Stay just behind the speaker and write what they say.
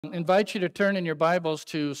I invite you to turn in your Bibles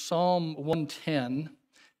to Psalm 110,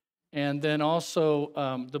 and then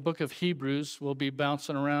also the book of Hebrews. We'll be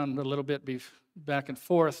bouncing around a little bit, back and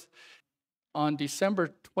forth. On December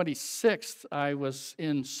 26th, I was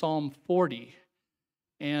in Psalm 40,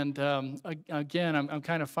 and again, I'm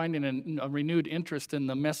kind of finding a renewed interest in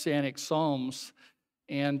the Messianic Psalms,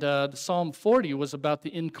 and Psalm 40 was about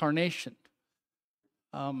the Incarnation.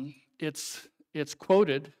 It's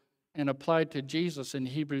quoted and applied to Jesus in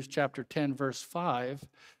Hebrews chapter 10, verse 5,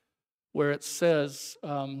 where it says,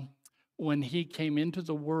 when he came into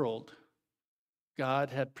the world,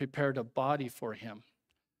 God had prepared a body for him.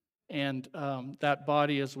 And that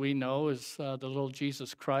body, as we know, is the little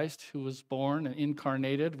Jesus Christ who was born and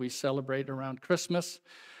incarnated. We celebrate around Christmas.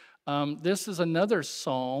 This is another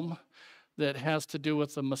psalm that has to do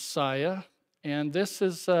with the Messiah, and this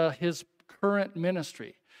is his current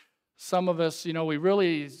ministry. Some of us, we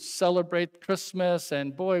really celebrate Christmas,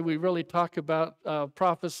 and boy, we really talk about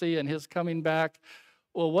prophecy and his coming back.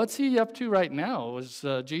 Well, what's he up to right now? Is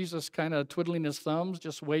Jesus kind of twiddling his thumbs,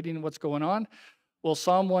 just waiting what's going on? Well,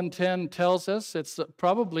 Psalm 110 tells us it's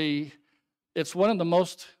one of the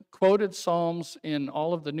most quoted psalms in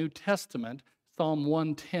all of the New Testament, Psalm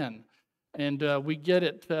 110. And we get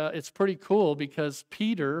it, it's pretty cool because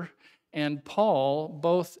Peter and Paul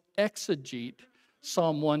both exegete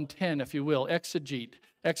Psalm 110, if you will.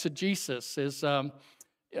 Exegesis is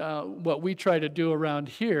what we try to do around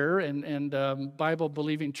here, and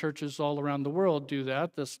Bible-believing churches all around the world do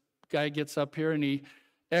that. This guy gets up here and he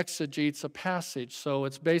exegetes a passage. So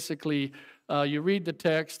it's basically you read the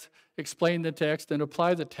text, explain the text, and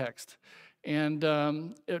apply the text. And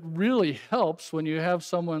it really helps when you have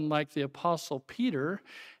someone like the Apostle Peter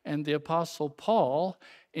and the Apostle Paul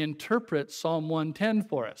interpret Psalm 110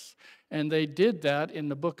 for us. And they did that in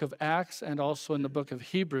the book of Acts and also in the book of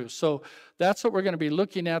Hebrews. So that's what we're going to be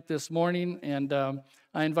looking at this morning. And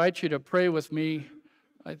I invite you to pray with me.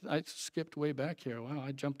 I skipped way back here. Wow,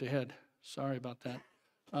 I jumped ahead. Sorry about that.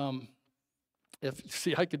 I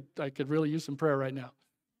could really use some prayer right now.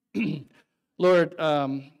 Lord,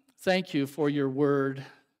 thank you for your word.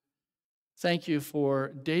 Thank you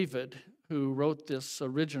for David, who wrote this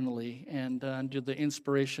originally and under the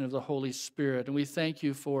inspiration of the Holy Spirit. And we thank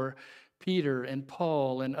you for Peter and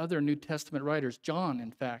Paul and other New Testament writers. John,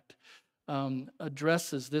 in fact,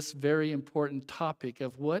 addresses this very important topic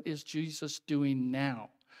of what is Jesus doing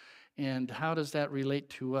now and how does that relate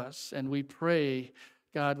to us. And we pray,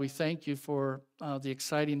 God, we thank you for the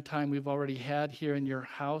exciting time we've already had here in your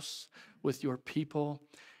house with your people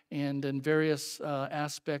and in various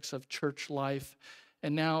aspects of church life.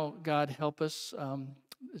 And now, God, help us.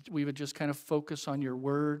 We would just kind of focus on your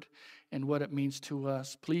word and what it means to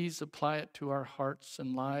us. Please apply it to our hearts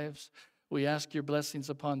and lives. We ask your blessings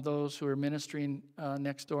upon those who are ministering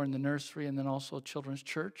next door in the nursery and then also children's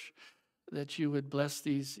church, that you would bless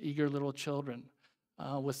these eager little children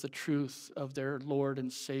with the truth of their Lord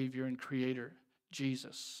and Savior and Creator,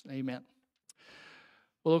 Jesus. Amen.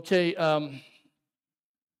 Well, okay,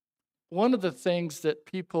 one of the things that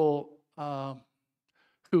people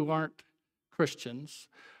who aren't Christians,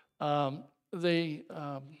 they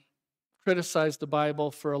criticize the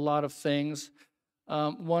Bible for a lot of things.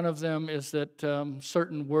 One of them is that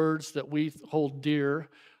certain words that we hold dear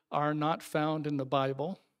are not found in the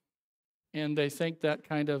Bible, and they think that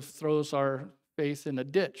kind of throws our faith in a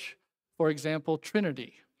ditch. For example,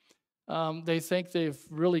 Trinity. They think they've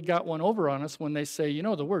really got one over on us when they say,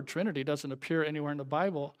 the word Trinity doesn't appear anywhere in the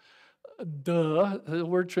Bible. Duh, the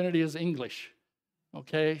word Trinity is English.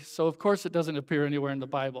 Okay, so of course it doesn't appear anywhere in the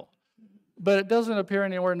Bible. But it doesn't appear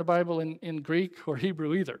anywhere in the Bible in Greek or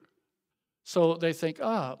Hebrew either. So they think,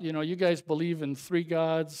 you guys believe in three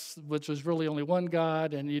gods, which is really only one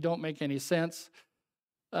God, and you don't make any sense.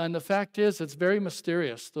 And the fact is, it's very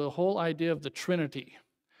mysterious, the whole idea of the Trinity.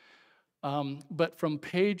 But from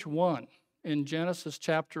page 1 in Genesis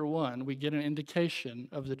chapter 1, we get an indication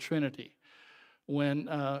of the Trinity. When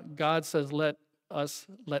God says, let us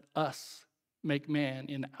make man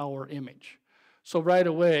in our image. So right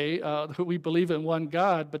away, we believe in one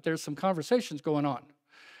God, but there's some conversations going on.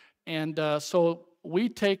 And so we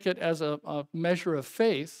take it as a measure of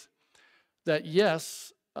faith that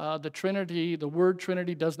yes, the Trinity, the word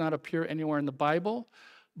Trinity does not appear anywhere in the Bible,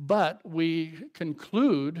 but we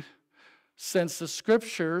conclude, since the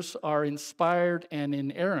scriptures are inspired and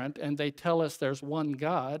inerrant, and they tell us there's one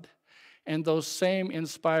God, and those same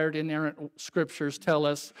inspired, inerrant scriptures tell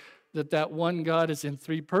us that one God is in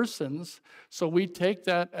three persons. So we take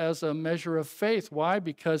that as a measure of faith. Why?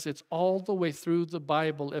 Because it's all the way through the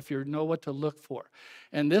Bible if you know what to look for.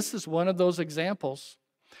 And this is one of those examples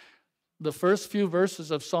the first few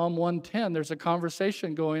verses of Psalm 110, there's a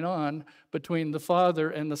conversation going on between the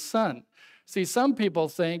Father and the Son. See, some people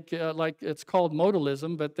think, like it's called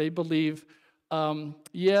modalism, but they believe,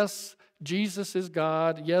 yes, Jesus is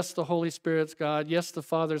God, yes, the Holy Spirit's God, yes, the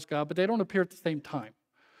Father's God, but they don't appear at the same time.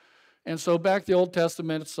 And so back in the Old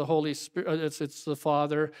Testament, it's the Holy Spirit, it's the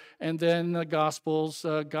Father, and then the Gospels,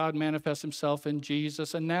 God manifests himself in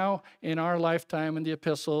Jesus, and now in our lifetime in the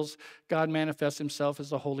epistles, God manifests himself as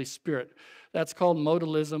the Holy Spirit. That's called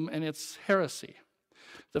modalism, and it's heresy.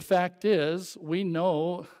 The fact is, we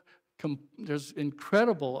know there's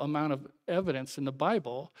incredible amount of evidence in the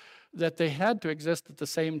Bible that they had to exist at the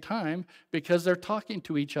same time because they're talking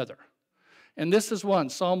to each other. And this is one,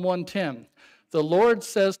 Psalm 110. The Lord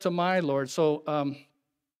says to my Lord. So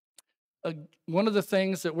one of the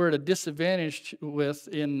things that we're at a disadvantage with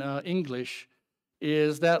in English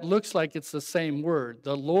is that looks like it's the same word.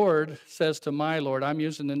 The Lord says to my Lord. I'm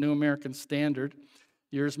using the New American Standard.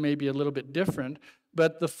 Yours may be a little bit different.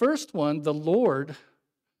 But the first one, the Lord,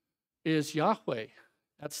 is Yahweh.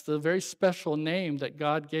 That's the very special name that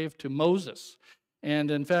God gave to Moses.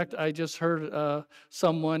 And in fact, I just heard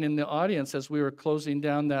someone in the audience as we were closing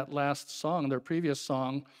down that last song, their previous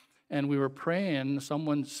song, and we were praying,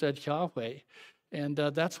 someone said Yahweh. And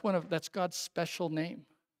that's God's special name.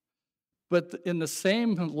 But in the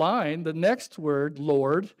same line, the next word,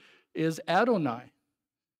 Lord, is Adonai.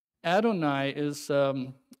 Adonai is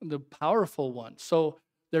the powerful one. So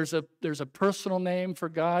there's a personal name for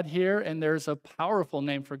God here, and there's a powerful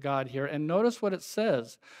name for God here. And notice what it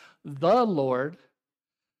says. The Lord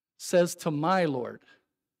says to my Lord.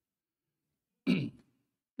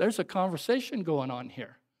 There's a conversation going on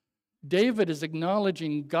here. David is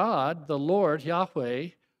acknowledging God, the Lord, Yahweh,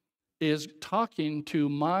 is talking to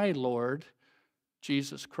my Lord,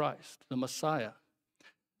 Jesus Christ, the Messiah.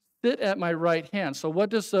 Sit at my right hand. So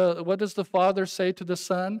what does the Father say to the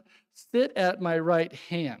Son? Sit at my right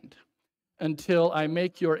hand until I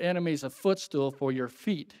make your enemies a footstool for your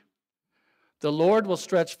feet. The Lord will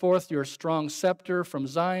stretch forth your strong scepter from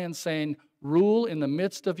Zion, saying, rule in the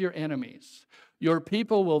midst of your enemies. Your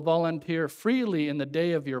people will volunteer freely in the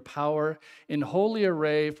day of your power. In holy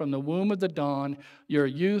array from the womb of the dawn, your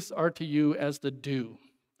youth are to you as the dew.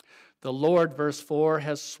 The Lord, verse 4,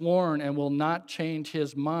 has sworn and will not change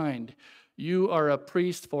his mind. You are a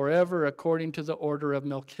priest forever according to the order of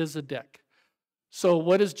Melchizedek. So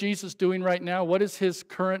what is Jesus doing right now? What is his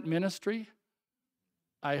current ministry?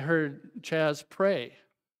 I heard Chaz pray.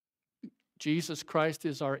 Jesus Christ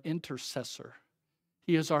is our intercessor.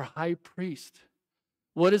 He is our high priest.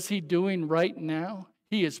 What is he doing right now?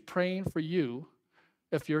 He is praying for you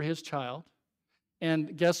if you're his child.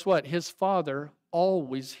 And guess what? His Father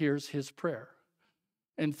always hears his prayer.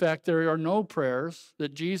 In fact, there are no prayers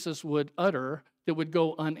that Jesus would utter that would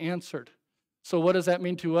go unanswered. So what does that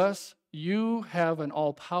mean to us? You have an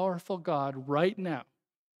all-powerful God right now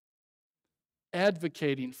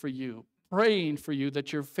advocating for you, praying for you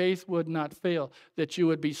that your faith would not fail, that you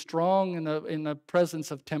would be strong in the presence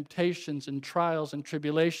of temptations and trials and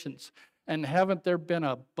tribulations. And haven't there been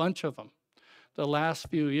a bunch of them the last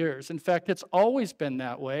few years? In fact, it's always been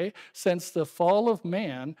that way. Since the fall of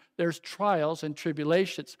man, there's trials and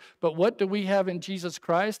tribulations. But what do we have in Jesus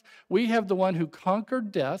Christ? We have the one who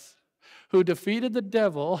conquered death, who defeated the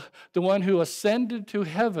devil, the one who ascended to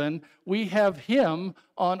heaven. We have him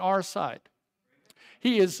on our side.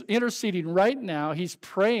 He is interceding right now. He's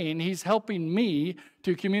praying. He's helping me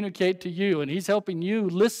to communicate to you, and he's helping you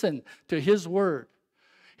listen to his word.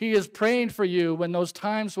 He is praying for you when those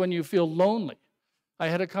times when you feel lonely. I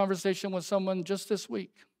had a conversation with someone just this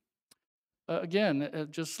week. Again,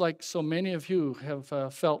 just like so many of you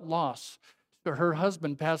have felt loss. Her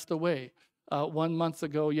husband passed away 1 month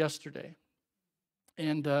ago yesterday.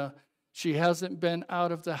 And she hasn't been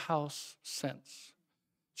out of the house since.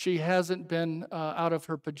 She hasn't been out of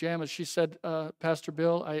her pajamas. She said, Pastor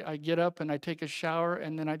Bill, I get up and I take a shower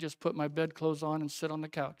and then I just put my bedclothes on and sit on the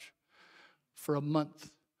couch for a month.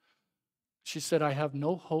 She said, I have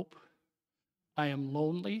no hope. I am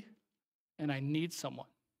lonely and I need someone.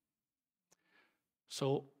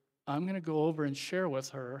 So I'm going to go over and share with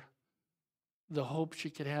her the hope she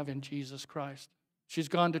could have in Jesus Christ. She's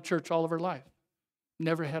gone to church all of her life,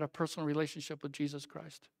 never had a personal relationship with Jesus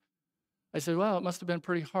Christ. I said, well, it must have been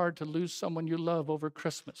pretty hard to lose someone you love over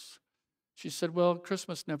Christmas. She said, well,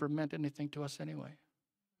 Christmas never meant anything to us anyway.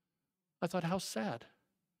 I thought, how sad.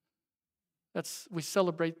 We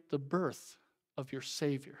celebrate the birth of your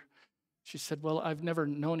Savior. She said, well, I've never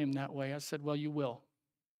known him that way. I said, well, you will.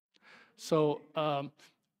 So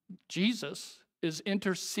Jesus is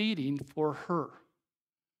interceding for her.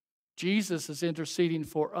 Jesus is interceding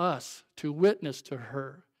for us to witness to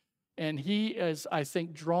her. And he is, I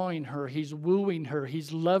think, drawing her. He's wooing her.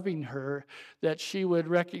 He's loving her, that she would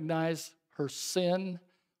recognize her sin,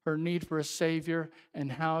 her need for a Savior,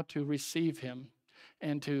 and how to receive him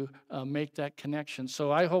and to make that connection.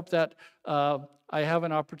 So I hope that I have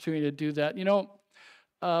an opportunity to do that. You know,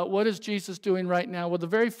 what is Jesus doing right now? Well, the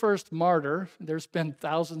very first martyr, there's been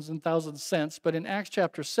thousands and thousands since, but in Acts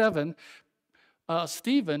chapter 7,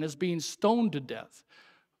 Stephen is being stoned to death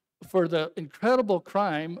for the incredible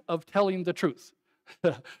crime of telling the truth.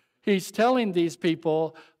 He's telling these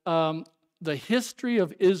people the history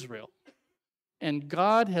of Israel. And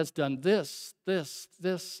God has done this, this,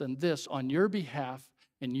 this, and this on your behalf,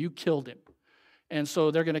 and you killed him. And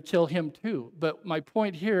so they're going to kill him too. But my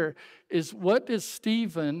point here is, what is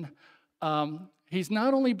Stephen? He's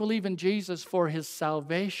not only believing Jesus for his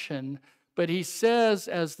salvation, but he says,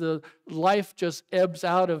 as the life just ebbs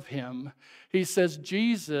out of him, he says,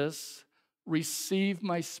 Jesus, receive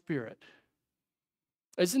my spirit.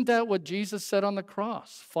 Isn't that what Jesus said on the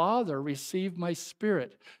cross? Father, receive my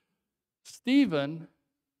spirit. Stephen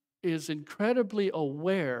is incredibly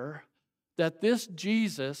aware that this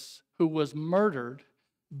Jesus, who was murdered,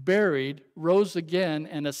 buried, rose again,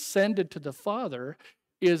 and ascended to the Father,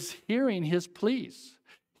 is hearing his pleas.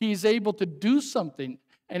 He's able to do something.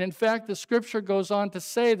 And in fact, the scripture goes on to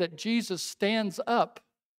say that Jesus stands up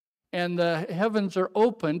and the heavens are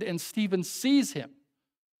opened and Stephen sees him.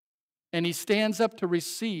 And he stands up to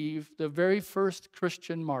receive the very first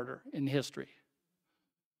Christian martyr in history.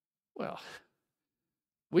 Well,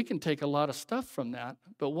 we can take a lot of stuff from that,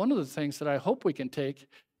 but one of the things that I hope we can take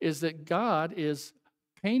is that God is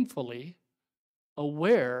painfully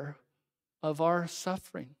aware of our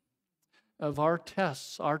suffering, of our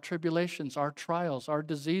tests, our tribulations, our trials, our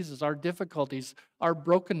diseases, our difficulties, our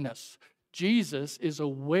brokenness. Jesus is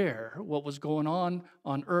aware what was going on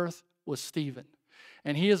earth with Stephen.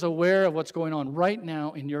 And he is aware of what's going on right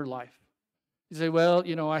now in your life. You say, well,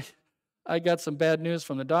 you know, I got some bad news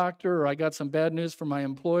from the doctor, or I got some bad news from my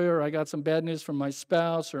employer, or I got some bad news from my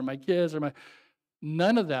spouse or my kids, or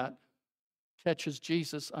none of that catches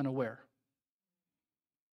Jesus unaware.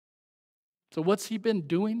 So what's he been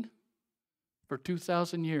doing? For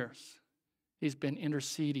 2,000 years, he's been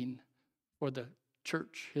interceding for the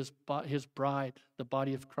church, his bride, the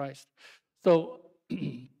body of Christ. So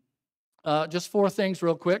just four things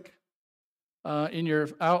real quick in your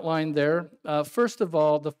outline there. First of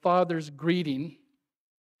all, the Father's greeting.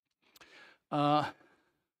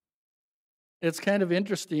 It's kind of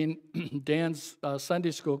interesting, Dan's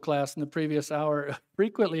Sunday school class in the previous hour,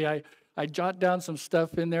 frequently I jot down some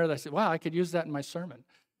stuff in there that I said, wow, I could use that in my sermon.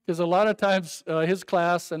 Because a lot of times his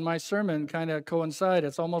class and my sermon kind of coincide.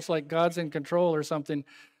 It's almost like God's in control or something.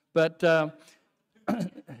 But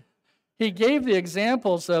he gave the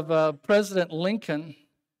examples of President Lincoln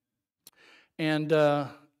and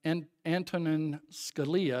Antonin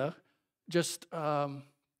Scalia, just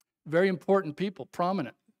very important people,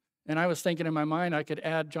 prominent. And I was thinking in my mind I could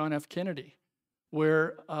add John F. Kennedy,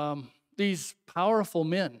 where these powerful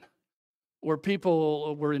men, where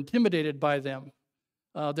people were intimidated by them,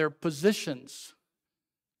 their positions.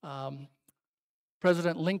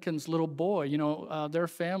 President Lincoln's little boy, you know, their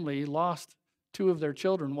family lost two of their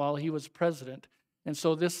children while he was president. And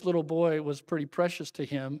so this little boy was pretty precious to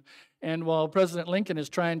him. And while President Lincoln is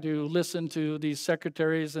trying to listen to these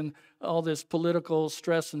secretaries and all this political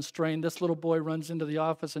stress and strain, this little boy runs into the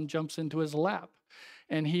office and jumps into his lap.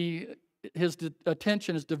 And his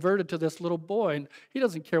attention is diverted to this little boy, and he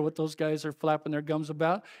doesn't care what those guys are flapping their gums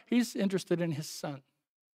about. He's interested in his son.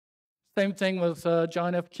 Same thing with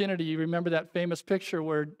John F. Kennedy. You remember that famous picture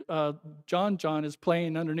where John is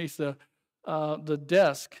playing underneath the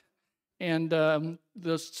desk, and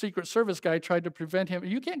the Secret Service guy tried to prevent him.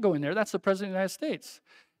 You can't go in there. That's the President of the United States.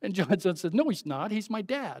 And Johnson said, no, he's not. He's my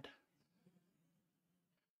dad.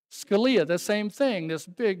 Scalia, the same thing. This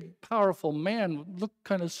big, powerful man looked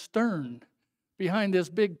kind of stern behind this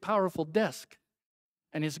big, powerful desk.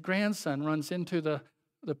 And his grandson runs into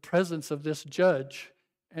the presence of this judge,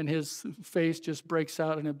 and his face just breaks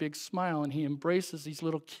out in a big smile, and he embraces these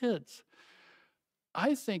little kids.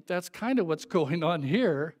 I think that's kind of what's going on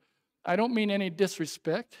here. I don't mean any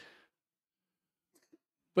disrespect,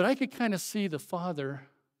 but I could kind of see the Father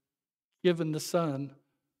giving the Son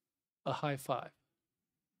a high five.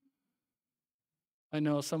 I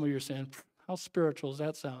know some of you are saying, how spiritual does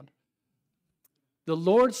that sound? The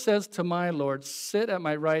Lord says to my Lord, sit at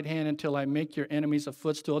my right hand until I make your enemies a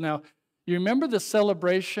footstool. Now, you remember the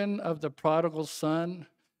celebration of the prodigal son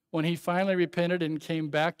when he finally repented and came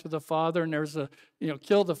back to the Father, and there's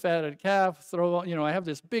kill the fatted calf, I have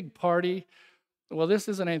this big party. Well, this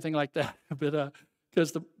isn't anything like that, but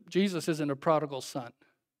because Jesus isn't a prodigal son.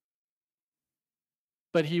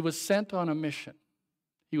 But he was sent on a mission.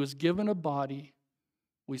 He was given a body.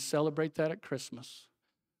 We celebrate that at Christmas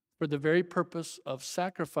for the very purpose of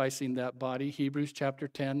sacrificing that body, Hebrews chapter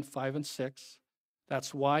 10, 5 and 6.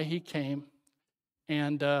 That's why he came.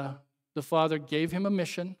 And the Father gave him a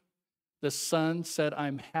mission. The Son said,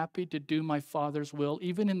 I'm happy to do my Father's will.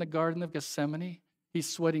 Even in the Garden of Gethsemane, he's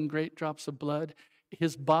sweating great drops of blood.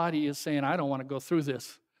 His body is saying, I don't want to go through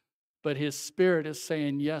this. But his spirit is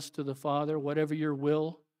saying yes to the Father. Whatever your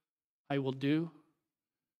will, I will do.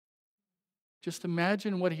 Just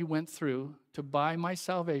imagine what he went through to buy my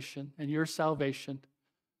salvation and your salvation.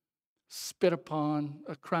 Spit upon,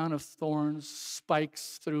 a crown of thorns,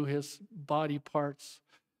 spikes through his body parts,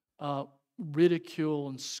 ridicule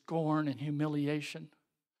and scorn and humiliation.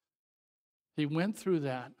 He went through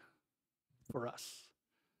that for us.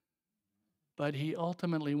 But he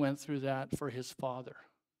ultimately went through that for his Father.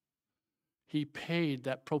 He paid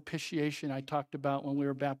that propitiation I talked about when we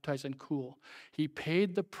were baptized in Cool. He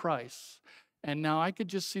paid the price. And now I could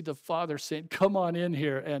just see the Father saying, come on in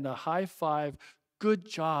here, and a high five, good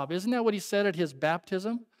job. Isn't that what he said at his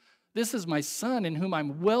baptism? This is my Son in whom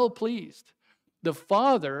I'm well pleased. The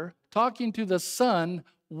Father talking to the Son,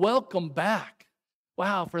 welcome back.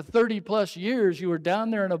 Wow, for 30 plus years you were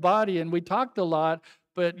down there in a body and we talked a lot,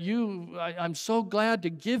 but I'm so glad to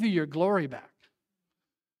give you your glory back.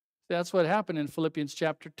 That's what happened in Philippians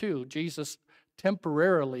chapter 2. Jesus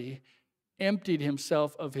temporarily emptied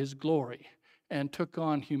himself of his glory and took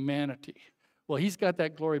on humanity. Well, he's got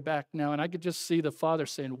that glory back now, and I could just see the Father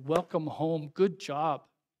saying, welcome home, good job.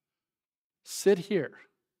 Sit here.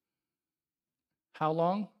 How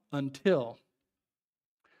long? Until.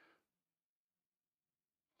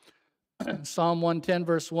 Psalm 110,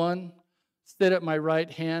 verse 1, sit at my right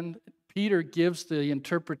hand. Peter gives the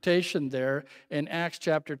interpretation there in Acts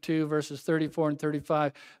chapter 2, verses 34 and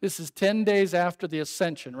 35. This is 10 days after the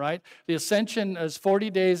ascension, right? The ascension is 40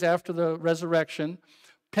 days after the resurrection.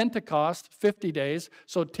 Pentecost, 50 days.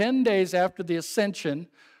 So 10 days after the ascension,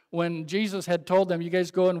 when Jesus had told them, you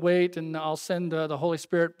guys go and wait, and I'll send the Holy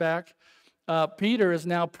Spirit back, Peter is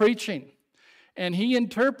now preaching. And he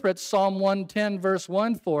interprets Psalm 110, verse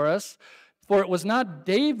 1 for us. For it was not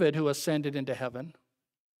David who ascended into heaven.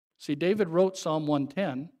 See, David wrote Psalm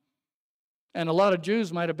 110, and a lot of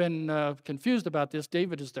Jews might have been confused about this.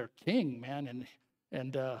 David is their king, man,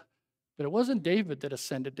 but it wasn't David that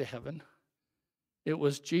ascended to heaven. It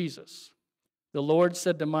was Jesus. The Lord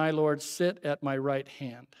said to my Lord, sit at my right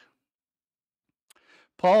hand.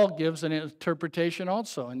 Paul gives an interpretation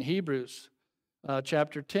also in Hebrews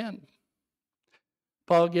chapter 10.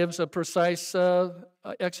 Paul gives a precise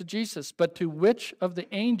exegesis. But to which of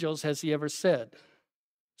the angels has he ever said?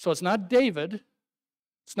 So it's not David,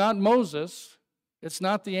 it's not Moses, it's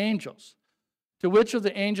not the angels. To which of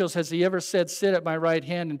the angels has he ever said, sit at my right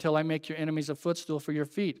hand until I make your enemies a footstool for your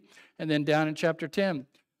feet? And then down in chapter 10,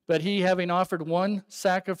 but he, having offered one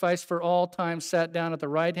sacrifice for all time, sat down at the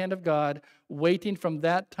right hand of God, waiting from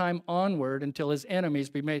that time onward until his enemies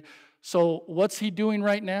be made. So what's he doing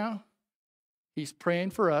right now? He's praying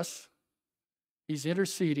for us. He's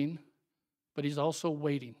interceding, but he's also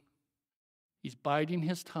waiting. He's biding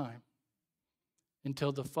his time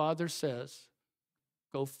until the Father says,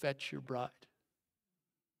 go fetch your bride.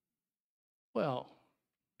 Well,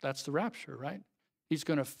 that's the rapture, right? He's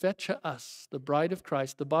going to fetch us, the bride of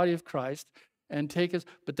Christ, the body of Christ, and take us.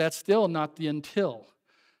 But that's still not the until.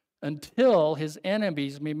 Until his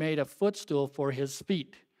enemies be made a footstool for his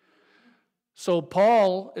feet. So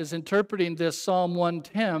Paul is interpreting this Psalm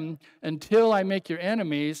 110, until I make your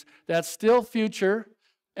enemies, that's still future,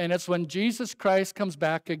 and it's when Jesus Christ comes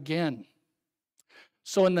back again.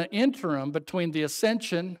 So in the interim between the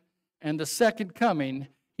ascension and the second coming,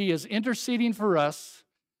 he is interceding for us,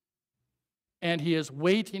 and he is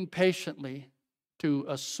waiting patiently to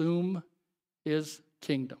assume his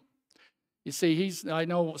kingdom. You see, I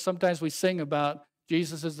know sometimes we sing about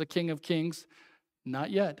Jesus is the King of Kings. Not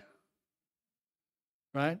yet.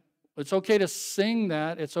 Right? It's okay to sing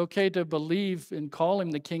that. It's okay to believe and call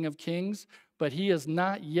him the King of Kings, but he is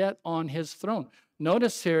not yet on his throne.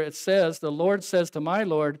 Notice here it says, the Lord says to my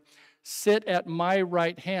Lord, sit at my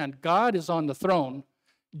right hand. God is on the throne.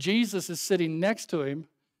 Jesus is sitting next to him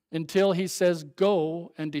until he says,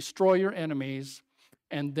 go and destroy your enemies,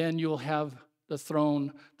 and then you'll have the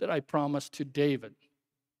throne that I promised to David.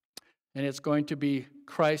 And it's going to be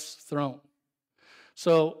Christ's throne.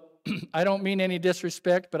 So I don't mean any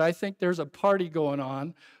disrespect, but I think there's a party going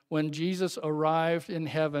on when Jesus arrived in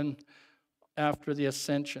heaven after the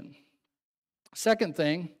ascension. Second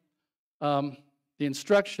thing, the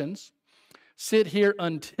instructions, sit here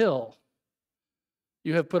until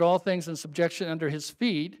you have put all things in subjection under his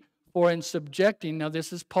feet, for in subjecting, now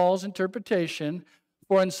this is Paul's interpretation,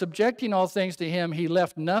 for in subjecting all things to him, he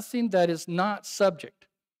left nothing that is not subject.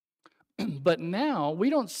 But now, we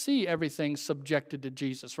don't see everything subjected to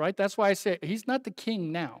Jesus, right? That's why I say he's not the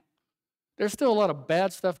king now. There's still a lot of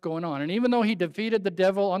bad stuff going on. And even though he defeated the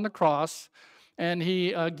devil on the cross, and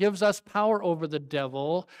he gives us power over the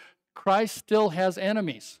devil, Christ still has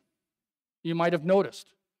enemies. You might have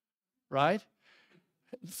noticed, right?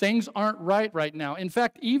 Things aren't right now. In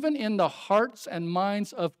fact, even in the hearts and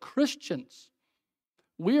minds of Christians,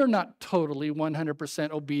 we are not totally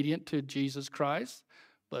 100% obedient to Jesus Christ,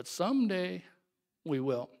 but someday we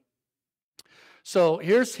will. So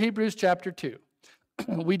here's Hebrews chapter 2.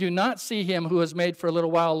 We do not see him who was made for a little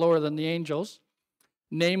while lower than the angels,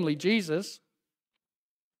 namely Jesus,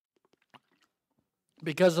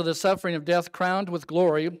 because of the suffering of death, crowned with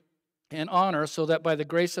glory and honor, so that by the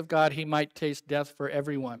grace of God he might taste death for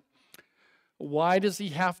everyone. Why does he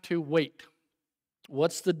have to wait?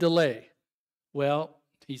 What's the delay? Well,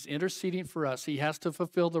 he's interceding for us. He has to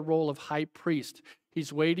fulfill the role of high priest.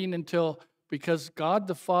 He's waiting until, because God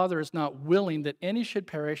the Father is not willing that any should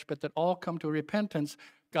perish, but that all come to repentance,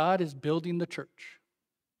 God is building the church,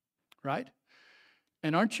 right?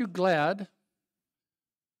 And aren't you glad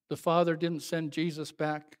the Father didn't send Jesus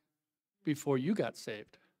back before you got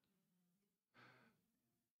saved?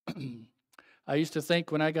 I used to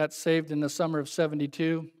think when I got saved in the summer of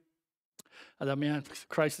 72, I thought, man,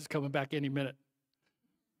 Christ is coming back any minute.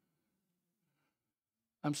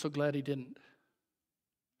 I'm so glad he didn't.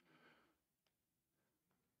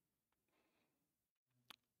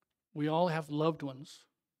 We all have loved ones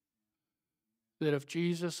that if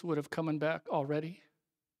Jesus would have come back already,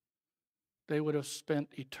 they would have spent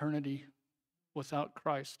eternity without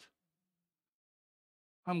Christ.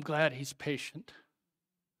 I'm glad he's patient.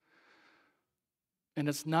 And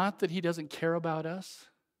it's not that he doesn't care about us.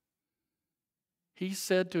 He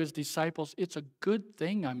said to his disciples, it's a good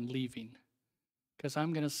thing I'm leaving because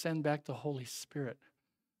I'm going to send back the Holy Spirit.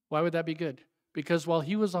 Why would that be good? Because while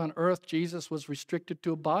he was on earth, Jesus was restricted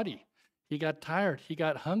to a body. He got tired. He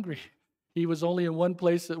got hungry. He was only in one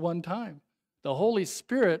place at one time. The Holy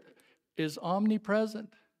Spirit is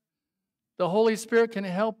omnipresent. The Holy Spirit can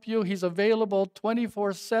help you. He's available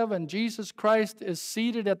 24/7. Jesus Christ is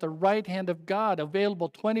seated at the right hand of God, available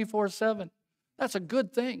 24/7. That's a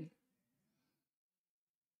good thing.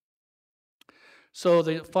 So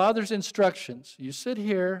the Father's instructions, you sit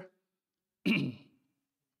here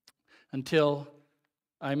until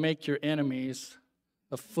I make your enemies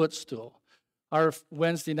a footstool. Our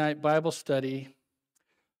Wednesday night Bible study,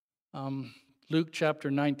 Luke chapter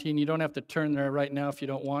 19, you don't have to turn there right now if you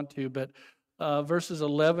don't want to, but verses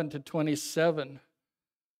 11 to 27.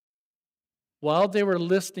 While they were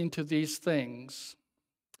listening to these things,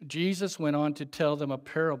 Jesus went on to tell them a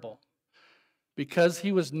parable, because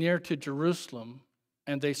he was near to Jerusalem,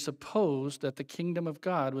 and they supposed that the kingdom of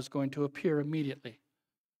God was going to appear immediately.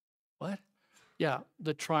 What? Yeah,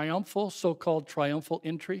 the triumphal, so-called triumphal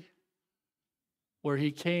entry, where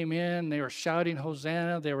he came in, they were shouting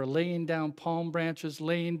Hosanna, they were laying down palm branches,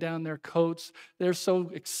 laying down their coats. They're so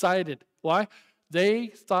excited. Why? They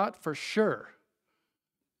thought for sure,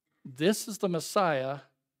 this is the Messiah,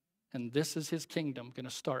 and this is his kingdom going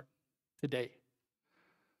to start today.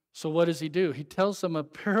 So what does he do? He tells them a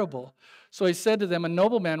parable. So he said to them, a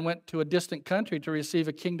nobleman went to a distant country to receive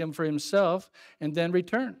a kingdom for himself and then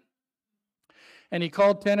return. And he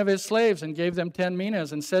called 10 of his slaves and gave them 10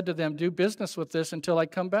 minas and said to them, do business with this until I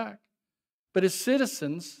come back. But his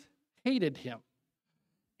citizens hated him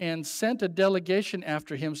and sent a delegation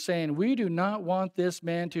after him saying, we do not want this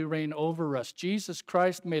man to reign over us. Jesus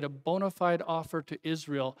Christ made a bona fide offer to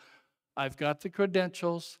Israel. I've got the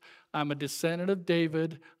credentials. I'm a descendant of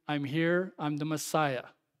David. I'm here. I'm the Messiah.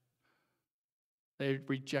 They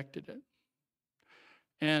rejected it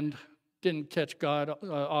and didn't catch God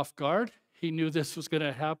off guard. He knew this was going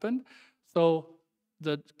to happen. So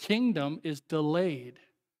the kingdom is delayed,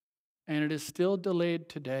 and it is still delayed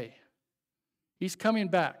today. He's coming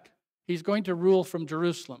back. He's going to rule from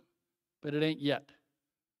Jerusalem, but it ain't yet.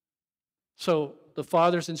 So the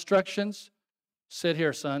Father's instructions, sit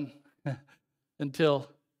here, son, until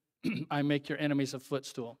I make your enemies a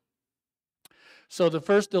footstool. So the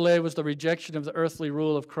first delay was the rejection of the earthly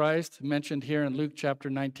rule of Christ, mentioned here in Luke chapter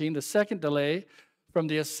 19. The second delay, from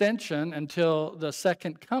the ascension until the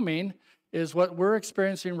second coming, is what we're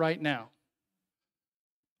experiencing right now.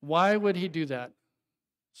 Why would he do that?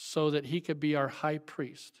 so that he could be our high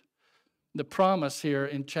priest. The promise here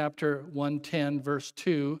in chapter 110, verse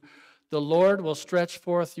 2, the Lord will stretch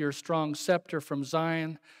forth your strong scepter from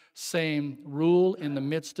Zion, saying, rule in the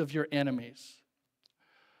midst of your enemies.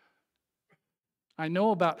 I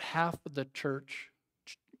know about half of the church,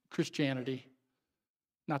 Christianity,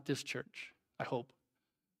 not this church, I hope.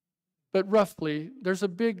 But roughly, there's a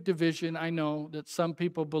big division. I know that some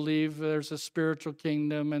people believe there's a spiritual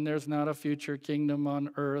kingdom and there's not a future kingdom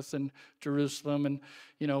on earth and Jerusalem. And,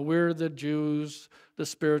 we're the Jews, the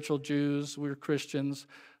spiritual Jews, we're Christians.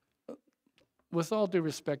 With all due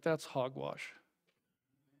respect, that's hogwash.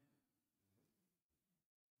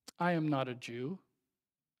 I am not a Jew.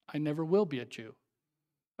 I never will be a Jew.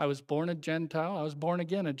 I was born a Gentile. I was born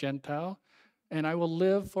again a Gentile. And I will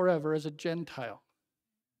live forever as a Gentile.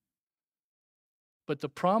 But the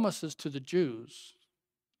promises to the Jews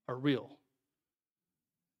are real.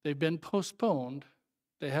 They've been postponed.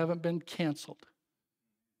 They haven't been canceled.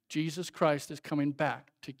 Jesus Christ is coming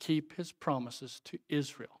back to keep his promises to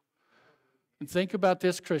Israel. And think about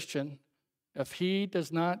this, Christian. If he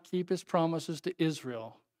does not keep his promises to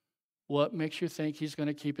Israel, what makes you think he's going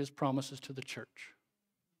to keep his promises to the church?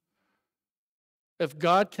 If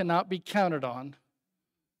God cannot be counted on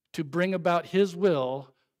to bring about his will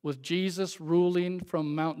with Jesus ruling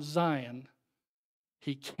from Mount Zion,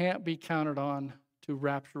 he can't be counted on to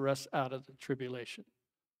rapture us out of the tribulation.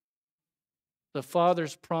 The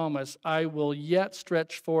Father's promise, I will yet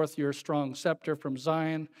stretch forth your strong scepter from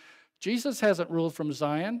Zion. Jesus hasn't ruled from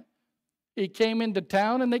Zion. He came into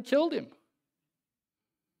town and they killed him.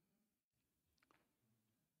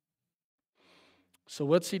 So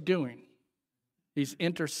what's he doing? He's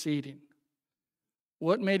interceding.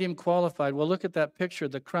 What made him qualified? Well, look at that picture,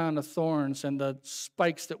 the crown of thorns and the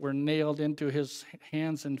spikes that were nailed into his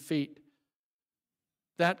hands and feet.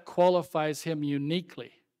 That qualifies him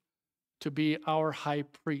uniquely to be our high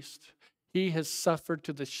priest. He has suffered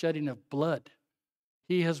to the shedding of blood.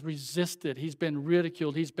 He has resisted. He's been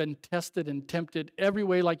ridiculed. He's been tested and tempted every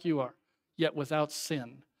way like you are, yet without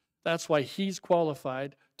sin. That's why he's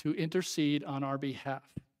qualified to intercede on our behalf.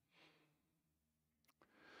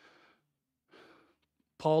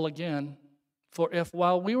 Paul again, for if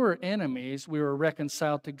while we were enemies, we were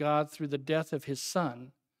reconciled to God through the death of his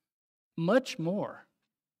Son, much more,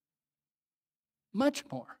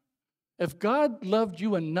 if God loved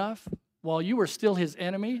you enough while you were still his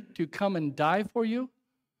enemy to come and die for you,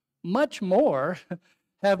 much more,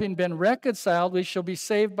 having been reconciled, we shall be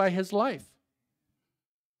saved by his life.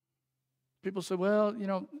 People say, well,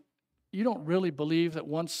 you don't really believe that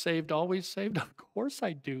once saved, always saved? Of course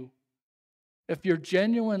I do. If you're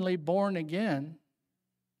genuinely born again,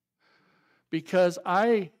 because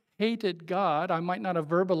I hated God, I might not have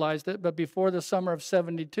verbalized it, but before the summer of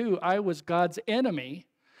 72, I was God's enemy,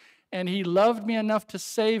 and he loved me enough to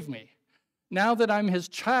save me. Now that I'm his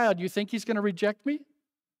child, you think he's going to reject me?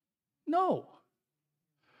 No.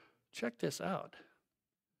 Check this out.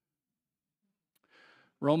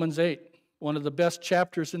 Romans 8, one of the best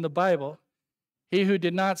chapters in the Bible. He who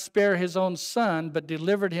did not spare his own Son, but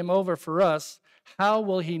delivered him over for us, how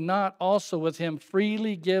will he not also with him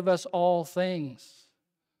freely give us all things?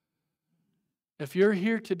 If you're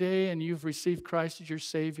here today and you've received Christ as your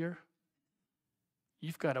Savior,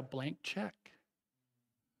 you've got a blank check.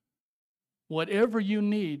 Whatever you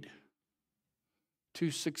need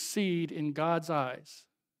to succeed in God's eyes,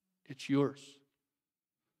 it's yours.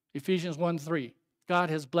 Ephesians 1:3, God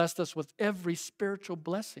has blessed us with every spiritual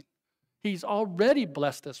blessing. He's already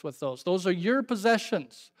blessed us with those. Those are your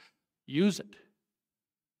possessions. Use it.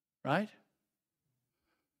 Right?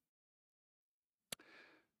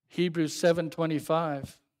 Hebrews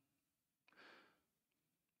 7:25.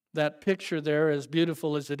 That picture there, as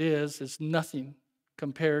beautiful as it is nothing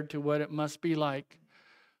compared to what it must be like.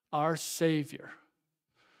 Our Savior,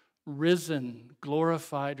 risen,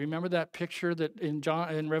 glorified. Remember that picture that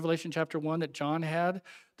in Revelation chapter 1 that John had?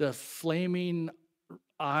 The flaming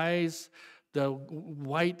eyes, the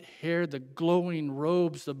white hair, the glowing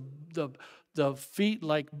robes, the feet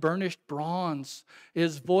like burnished bronze.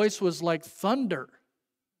 His voice was like thunder.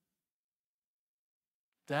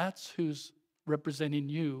 That's who's representing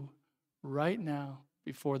you right now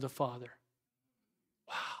before the Father.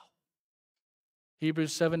 Wow.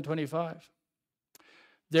 Hebrews 7:25.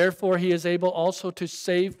 Therefore he is able also to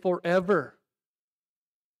save forever.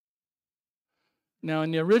 Now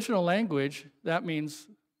in the original language, that means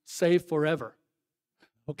save forever.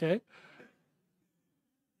 Okay?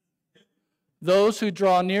 Those who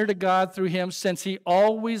draw near to God through him, since he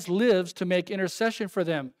always lives to make intercession for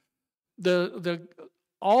them. The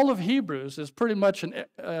all of Hebrews is pretty much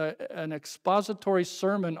an expository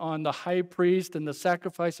sermon on the high priest and the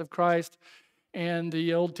sacrifice of Christ and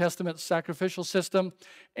the Old Testament sacrificial system.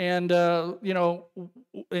 And,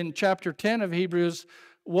 in chapter 10 of Hebrews,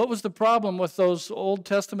 what was the problem with those Old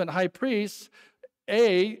Testament high priests?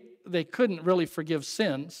 They couldn't really forgive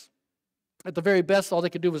sins. At the very best, all they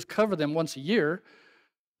could do was cover them once a year.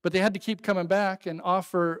 But they had to keep coming back and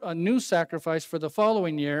offer a new sacrifice for the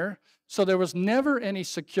following year. So there was never any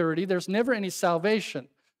security. There's never any salvation.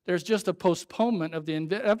 There's just a postponement of the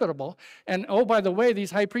inevitable. And oh, by the way, these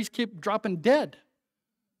high priests keep dropping dead.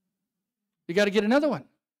 You got to get another one.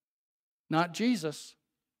 Not Jesus.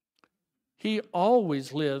 He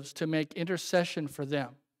always lives to make intercession for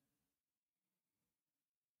them.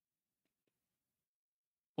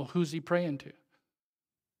 Well, who's he praying to?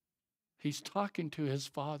 He's talking to his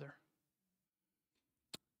Father.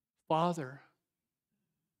 Father,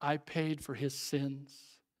 I paid for his sins,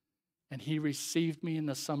 and he received me in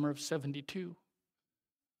the summer of 72.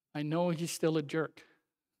 I know he's still a jerk,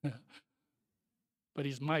 but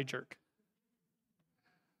he's my jerk.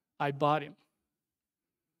 I bought him.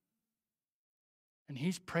 And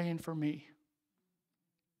he's praying for me.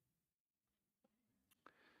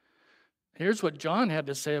 Here's what John had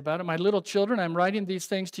to say about it. My little children, I'm writing these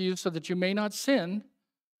things to you so that you may not sin.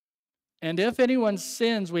 And if anyone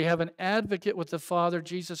sins, we have an advocate with the Father,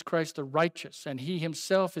 Jesus Christ the righteous. And he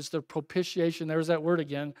himself is the propitiation, there's that word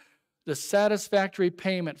again, the satisfactory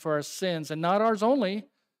payment for our sins. And not ours only,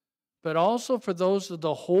 but also for those of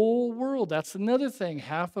the whole world. That's another thing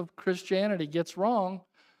half of Christianity gets wrong.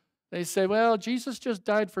 They say, well, Jesus just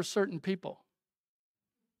died for certain people.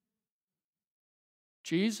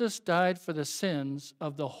 Jesus died for the sins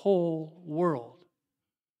of the whole world.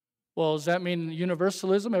 Well, does that mean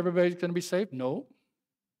universalism? Everybody's going to be saved? No.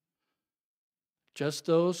 Just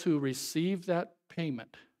those who receive that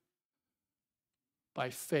payment by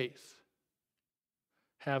faith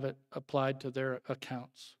have it applied to their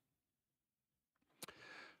accounts.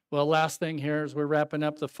 Well, last thing here as we're wrapping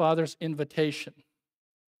up, the Father's invitation.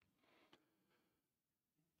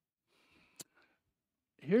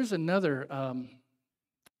 Here's another...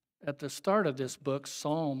 at the start of this book,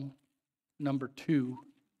 Psalm number 2,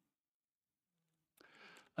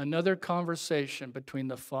 another conversation between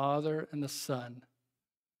the Father and the Son.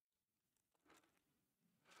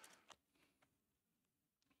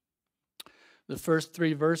 The first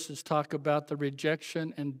 3 verses talk about the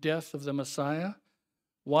rejection and death of the Messiah.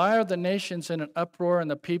 Why are the nations in an uproar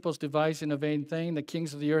and the peoples devising a vain thing? The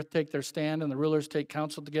kings of the earth take their stand and the rulers take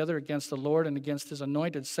counsel together against the Lord and against his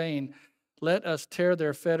anointed, saying, let us tear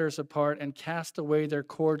their fetters apart and cast away their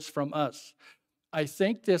cords from us. I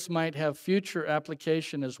think this might have future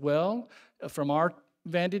application as well from our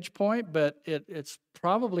vantage point, but it's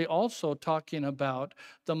probably also talking about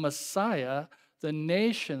the Messiah, the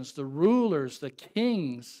nations, the rulers, the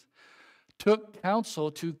kings took counsel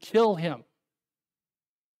to kill him.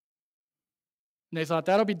 And they thought,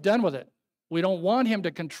 that'll be done with it. We don't want him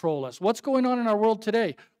to control us. What's going on in our world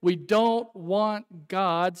today? We don't want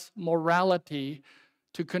God's morality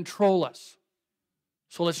to control us.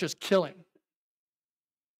 So let's just kill him.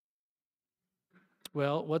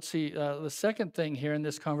 Well, the second thing here in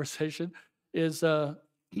this conversation is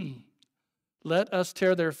let us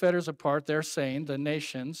tear their fetters apart, they're saying, the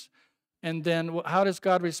nations. And then how does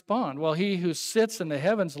God respond? Well, he who sits in the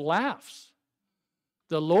heavens laughs.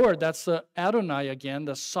 The Lord, that's the Adonai again,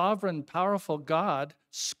 the sovereign, powerful God,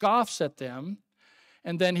 scoffs at them,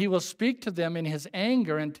 and then he will speak to them in his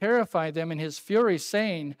anger and terrify them in his fury,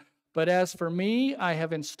 saying, but as for me, I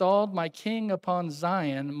have installed my king upon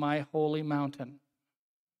Zion, my holy mountain.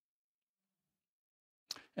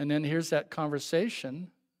 And then here's that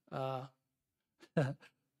conversation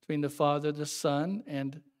between the Father, the Son,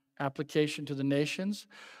 and application to the nations.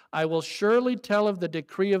 I will surely tell of the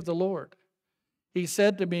decree of the Lord. He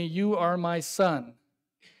said to me, you are my son.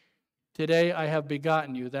 Today I have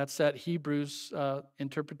begotten you. That's that Hebrews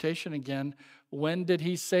interpretation again. When did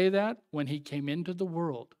he say that? When he came into the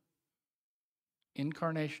world.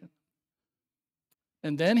 Incarnation.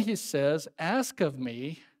 And then he says, ask of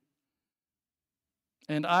me,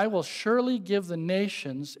 and I will surely give the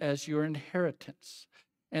nations as your inheritance,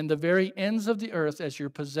 and the very ends of the earth as your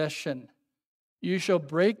possession. You shall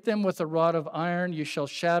break them with a rod of iron. You shall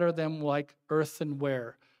shatter them like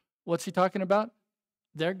earthenware. What's he talking about?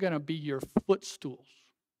 They're going to be your footstools.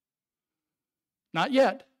 Not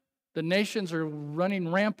yet. The nations are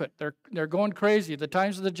running rampant. They're going crazy. The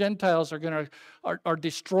times of the Gentiles are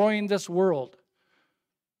destroying this world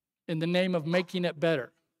in the name of making it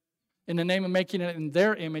better, in the name of making it in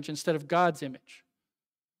their image instead of God's image.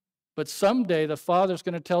 But someday the Father's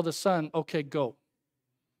going to tell the Son, okay, go.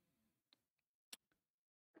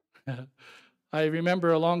 I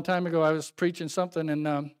remember a long time ago I was preaching something,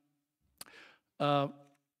 and I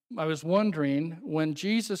was wondering, when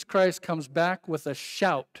Jesus Christ comes back with a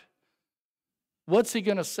shout, what's he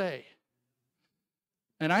going to say?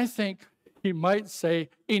 And I think he might say,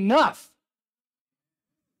 enough.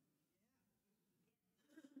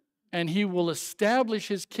 And he will establish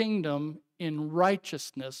his kingdom in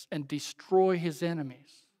righteousness and destroy his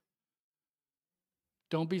enemies.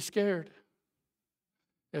 Don't be scared.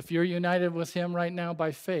 If you're united with him right now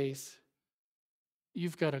by faith,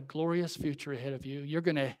 you've got a glorious future ahead of you. You're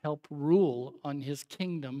going to help rule on his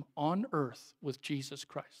kingdom on earth with Jesus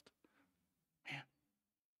Christ. Man.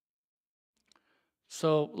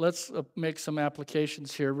 So let's make some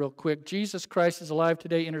applications here real quick. Jesus Christ is alive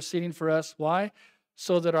today, interceding for us. Why?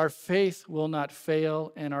 So that our faith will not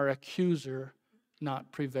fail and our accuser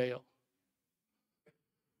not prevail.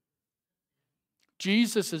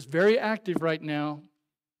 Jesus is very active right now,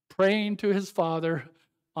 praying to his Father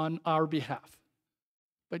on our behalf.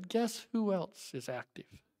 But guess who else is active?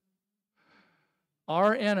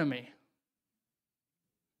 Our enemy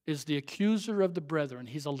is the accuser of the brethren.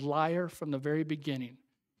 He's a liar from the very beginning.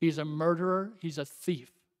 He's a murderer. He's a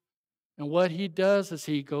thief. And what he does is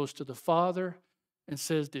he goes to the Father and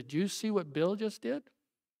says, did you see what Bill just did?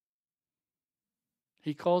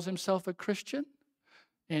 He calls himself a Christian,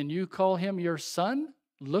 and you call him your son?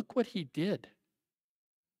 Look what he did.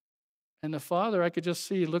 And the Father, I could just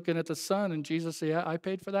see looking at the Son, and Jesus say, yeah, I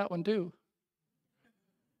paid for that one too.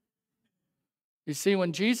 You see,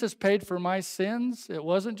 when Jesus paid for my sins, it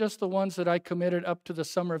wasn't just the ones that I committed up to the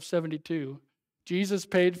summer of 72. Jesus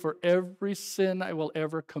paid for every sin I will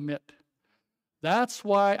ever commit. That's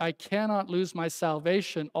why I cannot lose my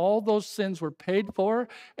salvation. All those sins were paid for,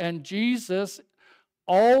 and Jesus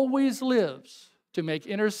always lives to make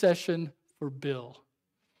intercession for Bill.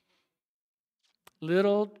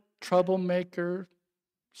 Little troublemaker,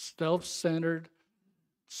 self-centered,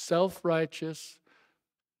 self-righteous,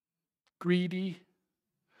 greedy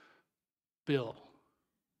Bill.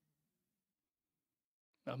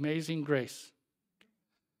 Amazing grace.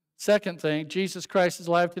 Second thing, Jesus Christ is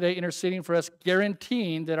alive today, interceding for us,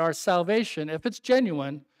 guaranteeing that our salvation, if it's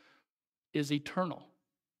genuine, is eternal.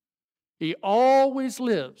 He always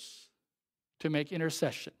lives to make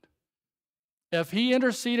intercession. If he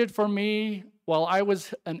interceded for me while I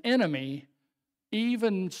was an enemy,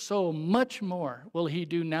 even so much more will he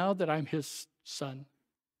do now that I'm his son.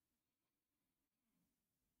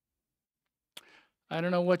 I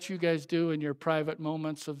don't know what you guys do in your private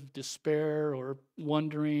moments of despair or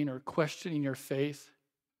wondering or questioning your faith.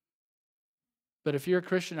 But if you're a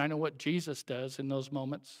Christian, I know what Jesus does in those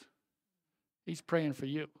moments. He's praying for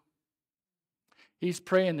you. He's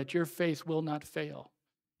praying that your faith will not fail.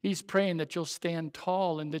 He's praying that you'll stand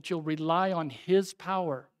tall and that you'll rely on his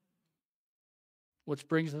power. Which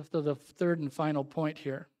brings us to the third and final point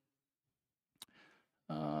here.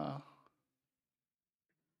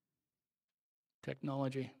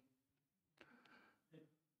 Technology.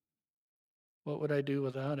 What would I do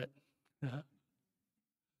without it?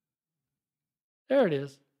 There it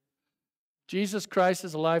is. Jesus Christ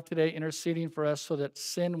is alive today, interceding for us so that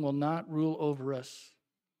sin will not rule over us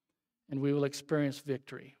and we will experience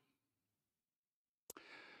victory.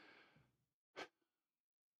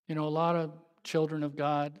 You know, a lot of children of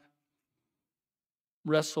God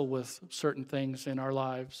wrestle with certain things in our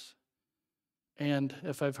lives. And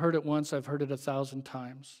if I've heard it once, I've heard it 1,000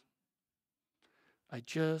 times. I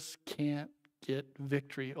just can't get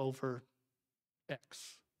victory over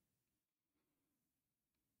X.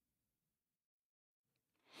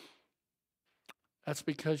 That's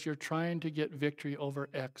because you're trying to get victory over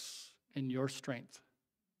X in your strength.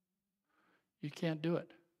 You can't do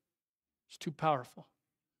it. It's too powerful.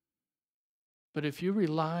 But if you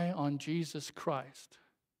rely on Jesus Christ,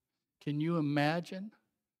 can you imagine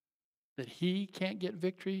that he can't get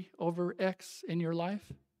victory over X in your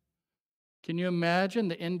life? Can you imagine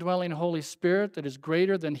the indwelling Holy Spirit that is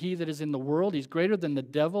greater than he that is in the world? He's greater than the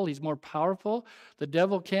devil. He's more powerful. The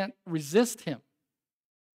devil can't resist him.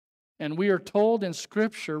 And we are told in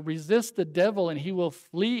Scripture, resist the devil and he will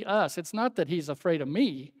flee us. It's not that he's afraid of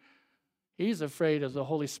me. He's afraid of the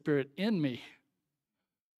Holy Spirit in me.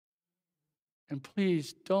 And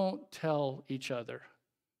please don't tell each other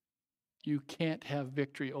you can't have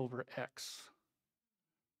victory over X.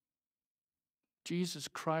 Jesus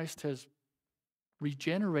Christ has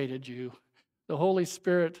regenerated you. The Holy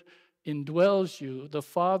Spirit indwells you. The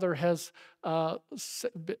Father has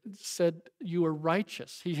said you are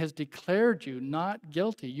righteous. He has declared you not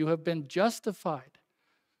guilty. You have been justified.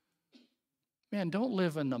 Man, don't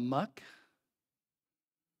live in the muck.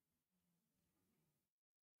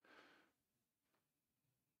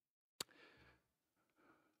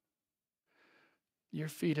 Your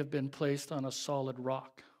feet have been placed on a solid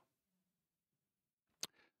rock.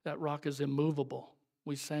 That rock is immovable.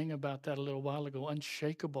 We sang about that a little while ago,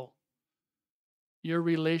 unshakable. Your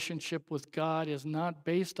relationship with God is not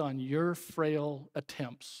based on your frail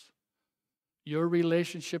attempts. Your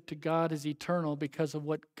relationship to God is eternal because of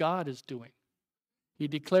what God is doing. He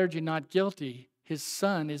declared you not guilty. His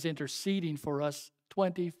Son is interceding for us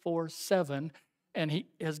 24/7, and He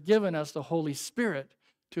has given us the Holy Spirit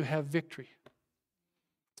to have victory.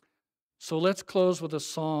 So let's close with a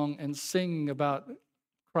song and sing about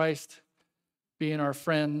Christ being our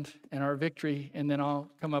friend and our victory, and then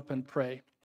I'll come up and pray.